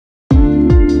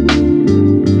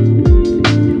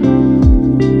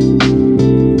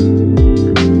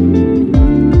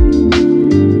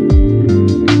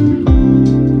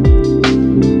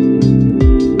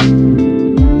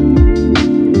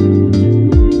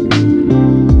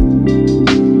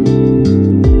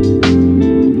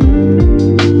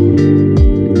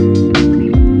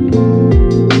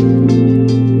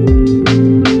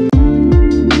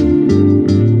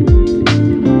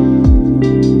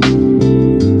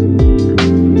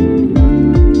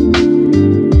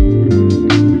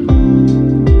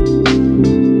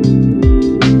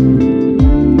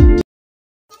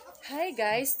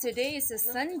today is a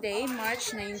Sunday,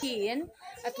 March 19,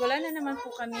 at wala na naman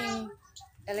po kaming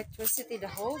electricity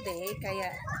the whole day, kaya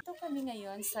ito kami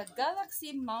ngayon sa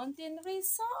Galaxy Mountain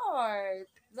Resort.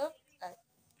 Look at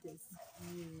this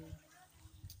view.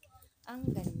 Ang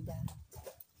ganda.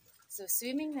 So,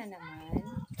 swimming na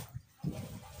naman.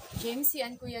 Jamesy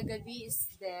and Kuya Gabi is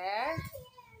there.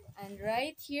 And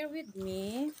right here with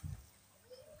me,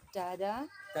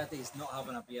 Dada. Tati is not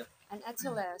having a beer. And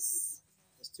Atiles.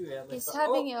 It's too early. He's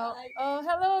having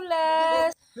hello, Les.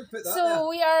 So,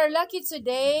 we are lucky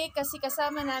today kasi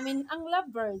kasama namin ang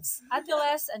lovebirds,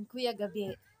 Atiles and Kuya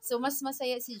Gabi. So, mas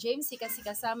masaya si Jamesy kasi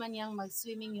kasama niyang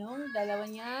mag-swimming yung dalawa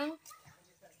niyang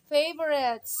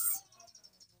favorites.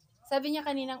 Sabi niya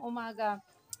kaninang umaga,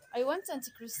 I want Auntie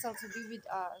Crystal to be with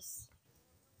us.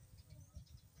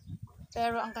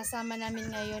 Pero ang kasama namin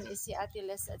ngayon is si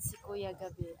Atiles at si Kuya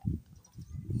Gabi.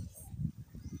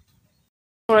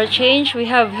 For a change,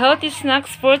 we have healthy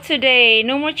snacks for today.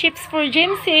 No more chips for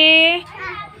Jamesy.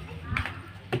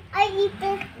 I eat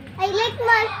it. I like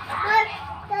my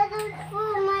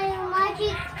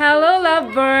magic. Hello,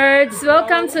 lovebirds.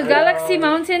 Welcome to Galaxy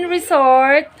Mountain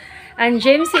Resort. And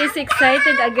Jamesy is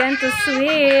excited again to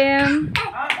swim.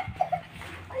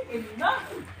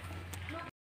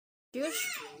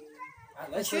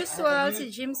 As usual,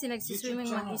 si Jamesy nagsiswimming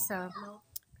mag-isa.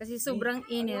 Kasi sobrang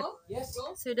init.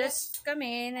 So that's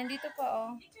kami. Nandito pa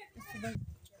oh.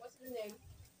 What's the name?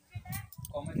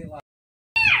 Comedy Lab.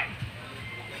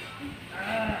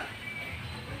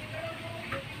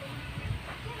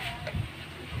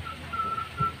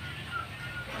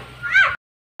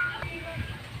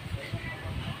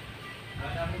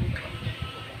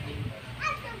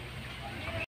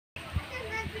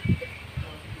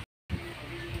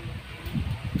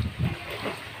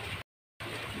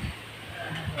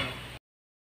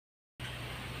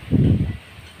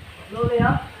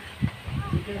 Lolia,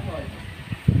 be careful.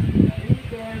 Be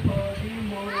careful, be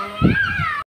more.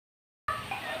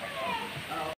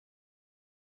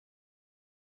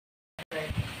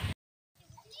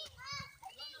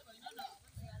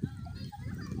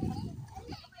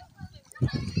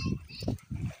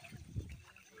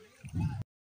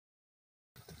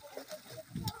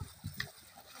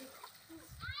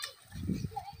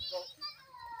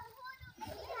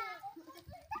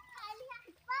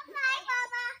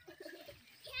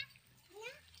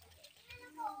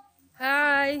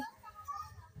 Hi.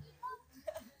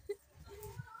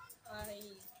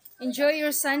 Enjoy your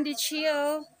Sunday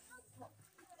chill.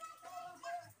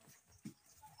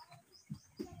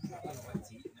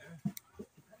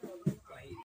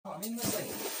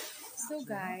 So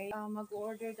guys,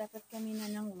 mag-order dapat kami na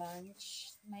ng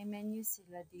lunch. May menu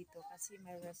sila dito kasi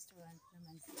may restaurant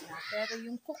naman sila. Pero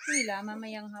yung cook nila,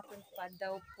 mamayang hapon pa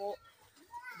daw po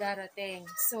darating.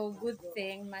 So good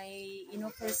thing, may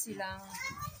inoffer silang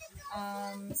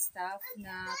staff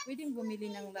na pwedeng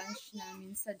bumili ng lunch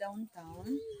namin sa downtown.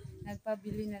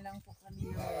 Nagpabili na lang po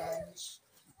kami ng lunch.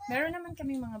 Meron naman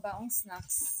kami mga baong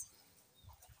snacks.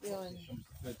 Yun.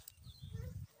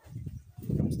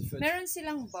 Meron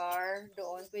silang bar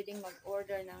doon, pwedeng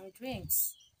mag-order ng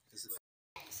drinks.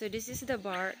 So this is the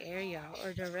bar area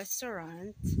or the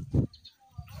restaurant.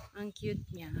 Ang cute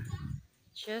niya.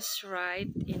 Just right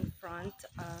in front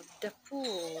of the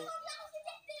pool.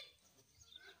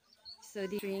 So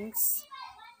the drinks,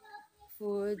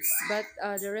 foods, but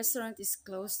the restaurant is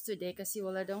closed today kasi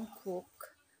wala daw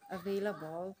cook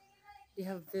available. They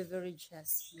have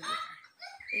beverages here.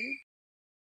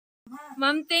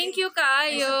 Ma'am, thank you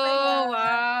kaayo.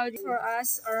 Wow, for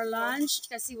us our lunch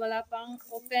kasi wala pang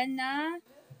open na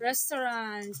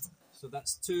restaurant. So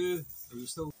that's two. Are you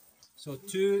still? So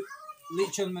two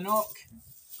lechon manok.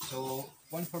 So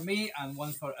one for me and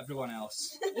one for everyone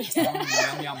else. Yum,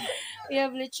 yum, yum. We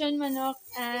have lechon manok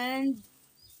and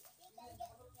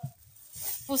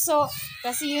puso.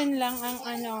 Kasi yun lang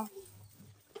ang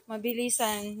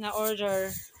mabilisan na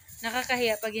order.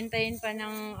 Nakakahiya pag hintayin pa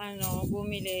ng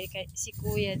bumili si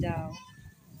Kuya daw.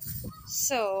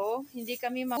 So, hindi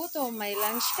kami magutom. May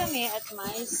lunch kami at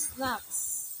may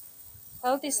snacks.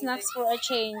 Healthy snacks for a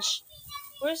change.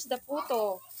 Where's the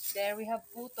puto? There we have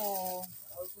puto.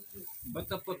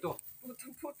 Puto.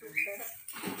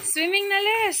 Swimming na,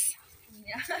 Les.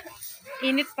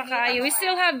 Init pa kayo. We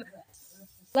still have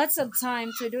lots of time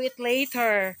to do it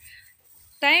later.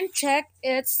 Time check,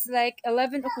 it's like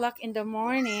 11 o'clock in the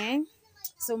morning.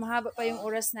 So, mahaba pa yung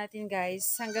oras natin, guys.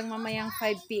 Hanggang mamayang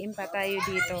 5 p.m. pa tayo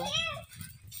dito.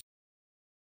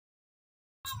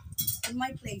 In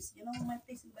my place, you know my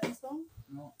place in Bellstone?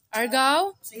 No.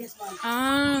 Argao? So yes, ma'am.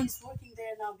 Ah. He's working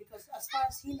there now because as far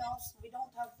as he knows, we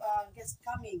don't have guests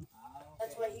coming.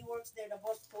 That's why he works there. The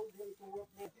boss told him to work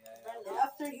there. And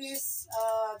after his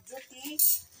duty,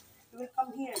 he will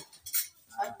come here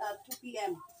at 2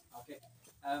 p.m. Okay.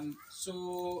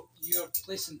 So you're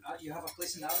placing, you have a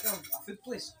place in Arga, a food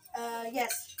place?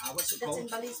 Yes, What's it that's in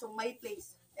called? Bali, so my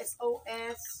place.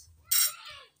 SOS.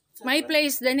 My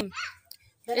place, the name.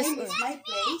 The name is my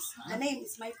place. The Uh-huh. name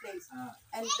is my place. Ah,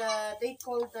 And they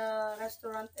call the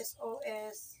restaurant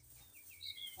SOS.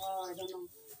 Oh, I don't know.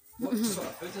 what sort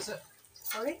of food is it?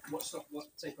 Sorry? What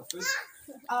type of food?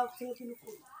 Filipino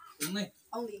food. Only?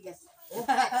 Only, yes. Oh.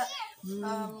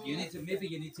 um, You need to, maybe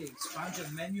you need to expand your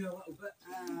menu a little bit.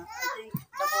 I think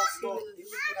the boss he will do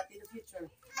that in the future.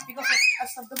 Because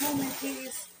as of the moment, he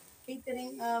is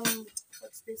catering,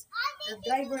 what's this? The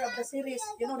driver of the series,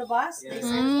 you know the bus? Yeah. The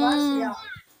series bus? Yeah.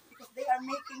 Because they are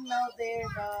making now their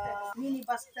the mini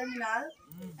bus terminal,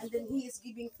 and then he is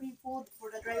giving free food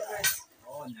for the drivers.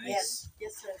 Oh, nice. Yes,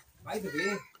 yes, sir. By the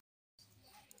way,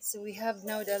 So we have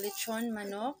now the lechon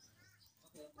manok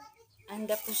and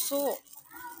the puso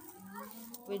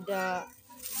with the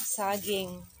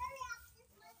saging.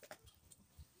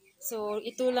 So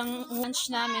ito lang lunch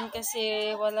namin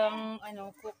kasi walang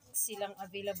cook silang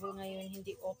available ngayon,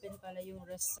 hindi open pala yung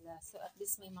restaurant. So at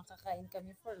least may makakain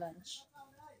kami for lunch.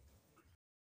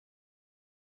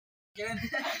 again,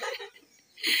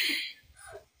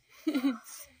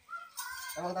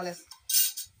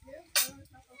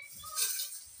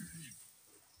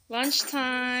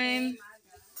 Lunchtime!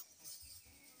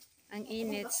 Ang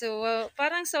init. So,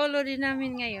 parang solo din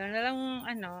namin ngayon. Walang,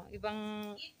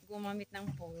 ibang gumamit ng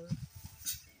pole.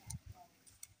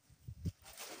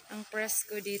 Ang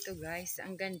presko dito, guys.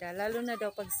 Ang ganda. Lalo na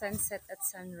daw pag sunset at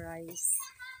sunrise.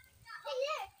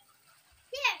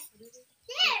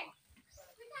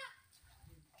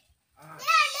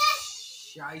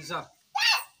 Shiza.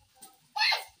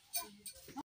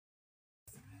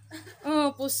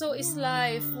 Oh, puso is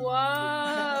life.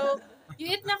 Wow!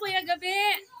 You eat na, Kuya Gabi.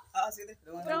 Sige.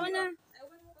 Tara na.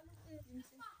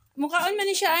 Mukhaon man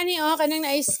ni siya, ani, kanang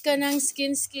nais ka ng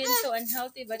skin. So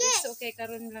unhealthy, but it's okay.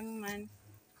 Karon lang man.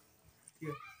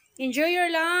 Enjoy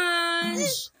your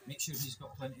lunch! Make sure he's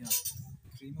got plenty of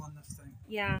cream on this time.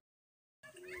 Yeah.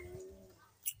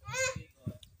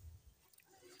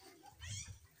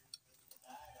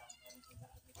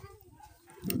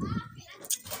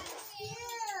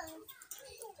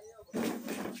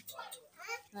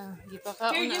 Di pa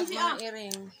ka una at mga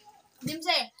iring. Give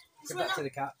that to the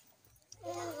cat.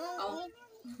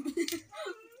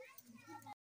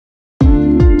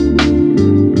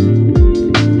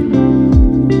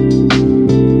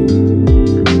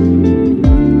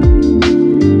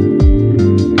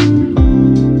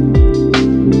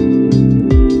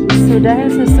 So dahil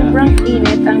sa sobrang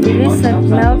init, ang bilis sa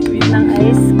melt ng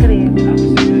ice cream.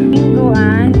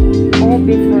 Lingguan o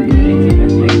before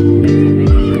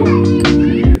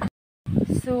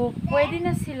So, pwede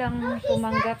na silang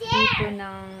tumanggap dito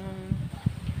ng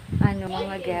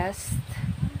mga guest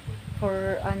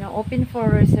for open for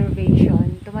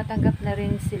reservation. Tumatanggap na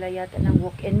rin sila yata ng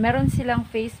walk-in. Meron silang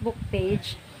Facebook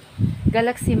page,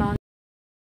 Galaxy Mountain.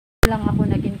 Lang ako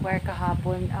nag-inquire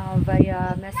kahapon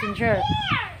via Messenger.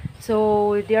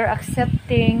 So, they're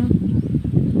accepting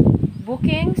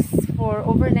bookings for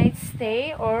overnight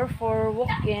stay or for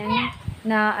walk-in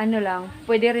na lang,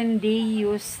 pwede rin day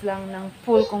use lang ng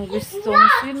pool kung gustong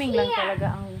swimming lang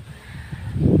talaga ang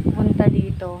punta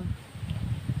dito.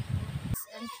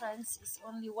 Entrance is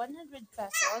only 100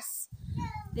 pesos.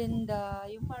 Then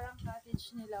yung parang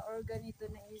cottage nila or ganito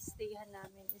na i-stayhan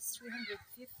namin is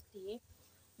 350.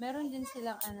 Meron din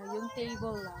silang yung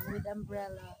table lang with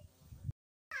umbrella.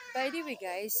 By the way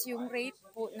guys, yung rate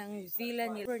po ng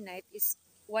villa ni overnight is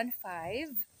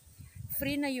 1.5.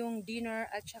 Free na yung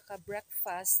dinner at saka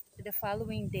breakfast the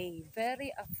following day. Very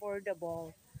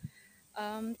affordable.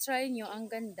 Try nyo,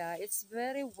 ang ganda. It's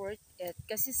very worth it.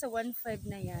 Kasi sa 1.5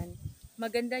 na yan,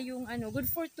 maganda yung good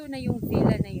for two na yung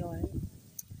villa na yon.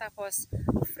 Tapos,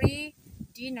 free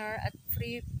dinner at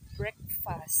free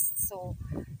breakfast. So,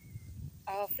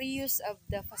 free use of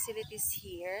the facilities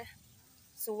here.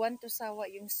 So, one to sawa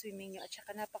yung swimming nyo at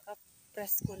saka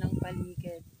napaka-presko ng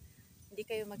paligid. Hindi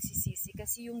kayo magsisisi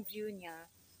kasi yung view niya,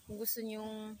 kung gusto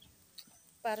nyong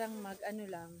parang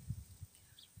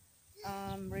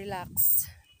relax,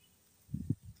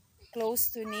 close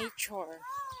to nature,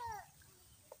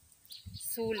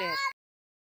 sulit.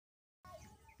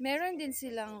 Meron din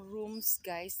silang rooms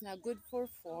guys na good for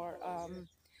 4,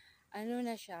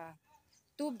 na siya,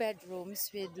 2 bedrooms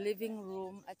with living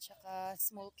room at saka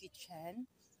small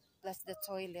kitchen plus the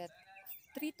toilet.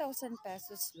 3,000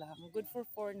 pesos lang. Good for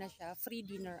 4 na siya. Free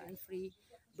dinner and free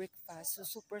breakfast. So,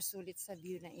 super sulit sa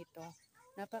view na ito.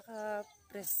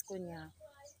 Napaka-presko niya.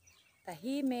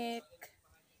 Tahimik.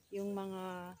 Yung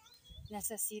mga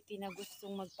nasa city na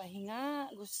gustong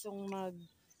magpahinga, gustong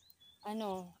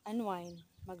unwind,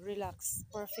 mag-relax.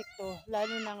 Perfect to.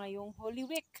 Lalo na ngayong Holy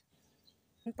Week.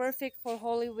 Perfect for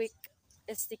Holy Week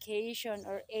staycation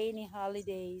or any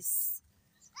holidays.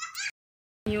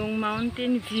 Yung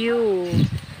mountain view.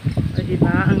 O,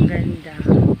 diba? Ang ganda.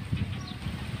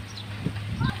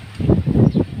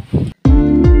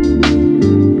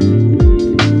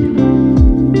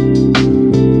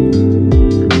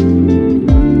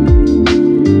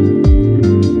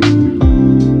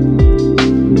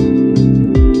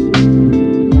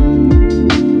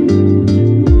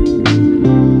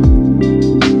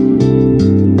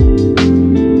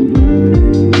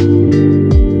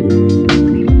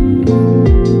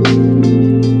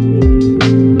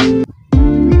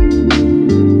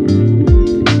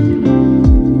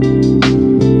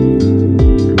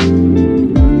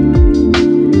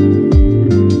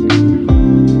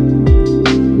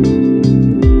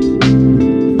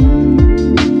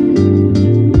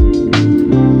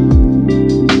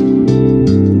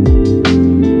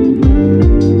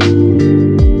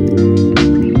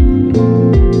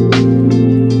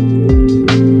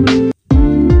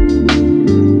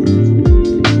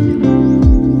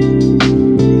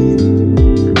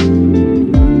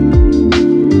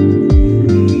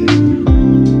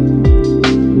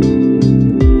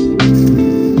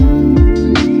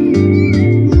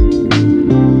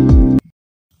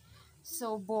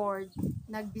 So bored.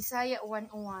 Nagbisaya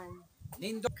 101.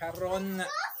 Nindo karon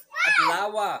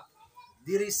adlaw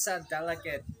diri sa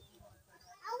Dalaget.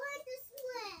 I want to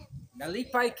swim.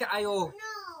 Nalipay kaayo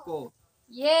ko.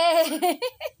 Yay!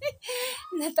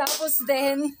 Natapos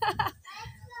din.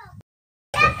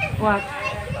 What?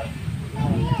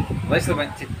 Leslie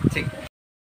went to take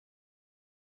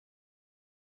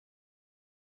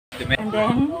And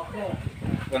then?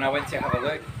 when I went to have a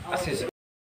look. I says,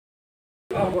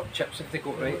 "Oh, what chips have they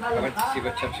got right?" I went to see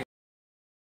what chips.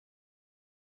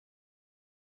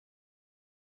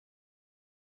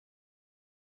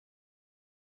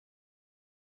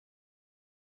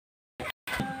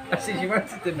 I said, "You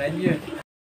wanted the menu."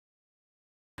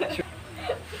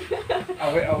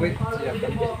 I went to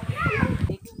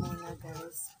Break muna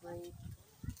guys. Break.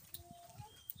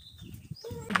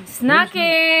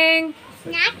 Snacking!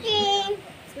 Snacking.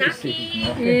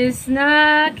 Is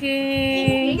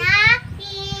snacking!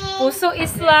 Snacking. Puso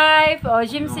is life. O,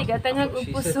 Jim, sigatangag og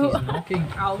She said puso. he's knocking.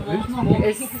 Who's knocking?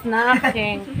 Is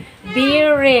snacking.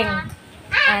 Beering.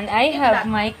 And I have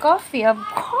my coffee, of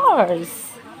course.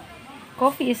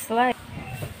 Coffee is life.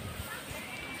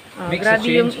 Oh, Makes a grabe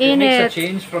yung change. It makes a init.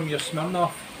 change from your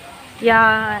Smirnoff.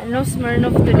 Yeah, no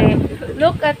Smirnoff today.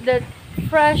 Look at the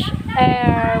fresh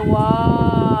air.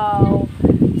 Wow.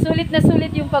 Sulit na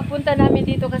sulit yung pagpunta namin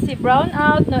dito kasi brown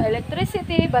out, no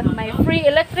electricity, but my free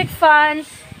electric fan,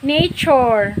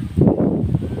 nature.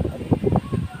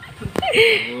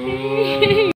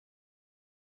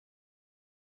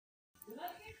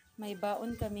 May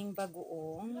baon kaming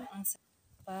bagoong ang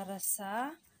para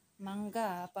sa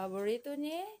mangga. Paborito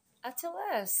ni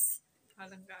Ateles.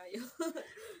 Alang kayo.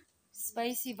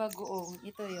 Spicy bagoong.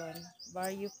 Ito yon.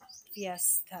 Barrio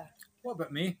Fiesta. What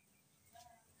about me?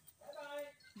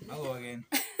 Hello again.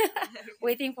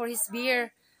 Waiting for his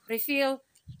beer. Refill.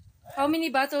 How many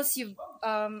bottles you've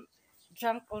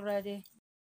drunk already?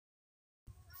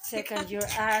 Second, your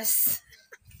ass.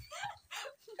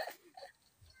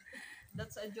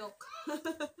 That's a joke.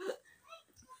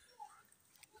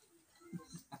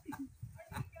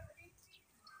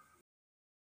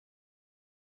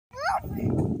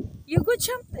 You go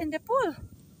jump in the pool.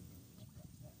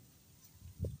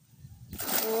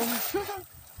 Oh.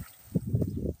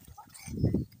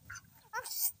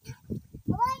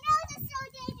 Oh no, that's so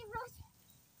dangerous.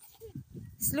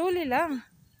 Slowly lang.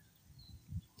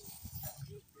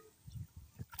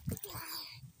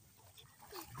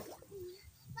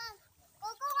 Mom,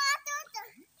 go nga to.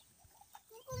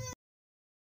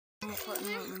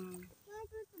 Mm.